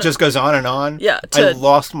and it just goes on and on. Yeah, I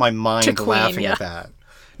lost my mind Queen, laughing at that.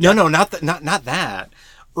 No, not that.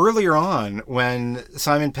 Earlier on, when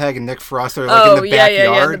Simon Pegg and Nick Frost are in the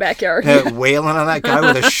backyard, in the backyard. Wailing on that guy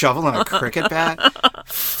with a shovel and a cricket bat.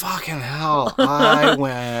 Fucking hell. I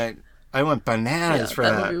went bananas for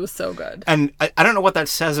that. That movie was so good. And I don't know what that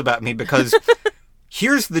says about me because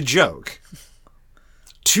here's the joke.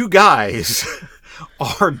 2 guys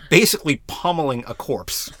are basically pummeling a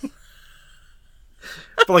corpse.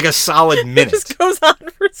 For like a solid minute. It just goes on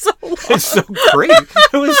for so long. It's so great.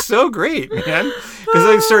 It was so great, man. Because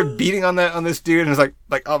they start beating on this dude, and it's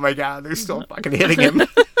like, oh my God, they're still fucking hitting him.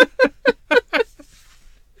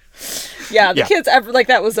 Yeah, the kids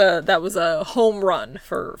that was a home run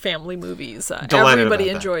for family movies. Everybody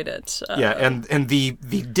enjoyed it. Yeah, and the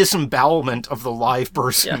disembowelment of the live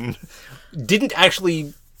person didn't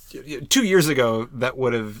actually. 2 years ago, that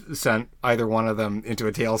would have sent either one of them into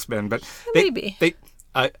a tailspin, but maybe they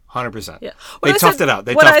 100%. Yeah, they toughed it out.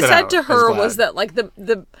 What I said to her was that like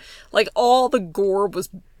the all the gore was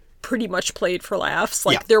pretty much played for laughs.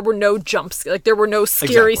 Like there were no jumps, like there were no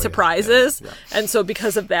scary surprises, and so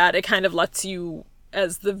because of that, it kind of lets you,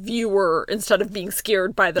 as the viewer, instead of being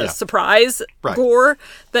scared by the surprise gore,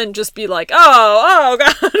 then just be like, oh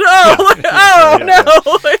God, no,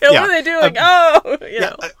 what are they doing? You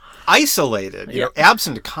know. Isolated,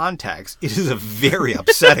 absent context, it is a very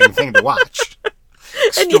upsetting thing to watch.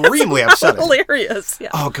 Extremely upsetting. Hilarious.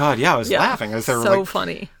 Yeah. Oh God, I was laughing as they were so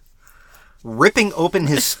funny. Ripping open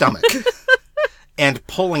his stomach and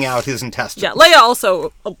pulling out his intestines. Yeah, Leia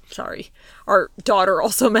also. Oh, sorry. Our daughter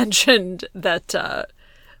also mentioned that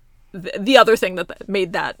the other thing that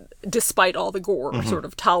made that, despite all the gore, sort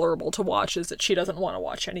of tolerable to watch, is that she doesn't want to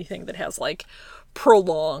watch anything that has like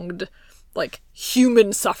prolonged, like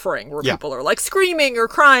human suffering, where people are like screaming or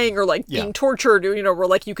crying or like being tortured, or where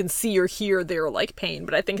like you can see or hear their like pain.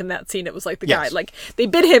 But I think in that scene it was like the guy, like they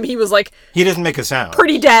bit him, he was like, he doesn't make a sound,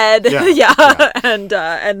 pretty dead. And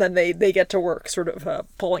then they get to work sort of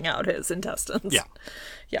pulling out his intestines.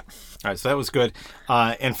 Yeah. All right, so that was good.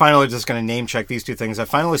 And finally, just going to name check these 2 things. I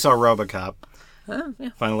finally saw RoboCop.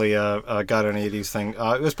 Finally got an 80s thing.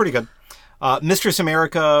 It was pretty good. Mistress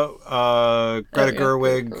America, Greta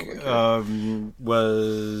Gerwig,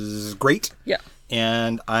 was great. Yeah.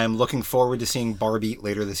 And I'm looking forward to seeing Barbie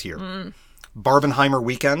later this year. Barbenheimer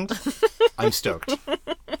weekend. I'm stoked.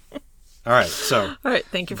 All right, so. All right,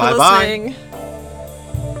 thank you for bye-bye. listening.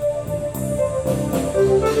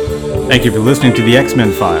 Thank you for listening to the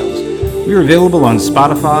X-Men Files. We are available on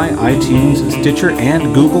Spotify, iTunes, Stitcher,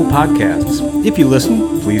 and Google Podcasts. If you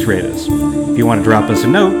listen, please rate us. If you want to drop us a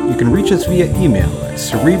note, you can reach us via email at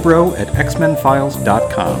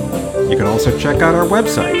cerebro@xmenfiles.com. You can also check out our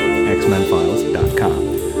website,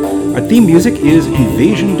 xmenfiles.com. Our theme music is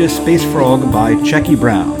Invasion to Space Frog by Checky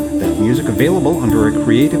Brown. That music available under a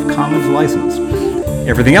Creative Commons license.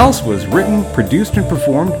 Everything else was written, produced, and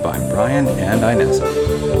performed by Brian and Inessa.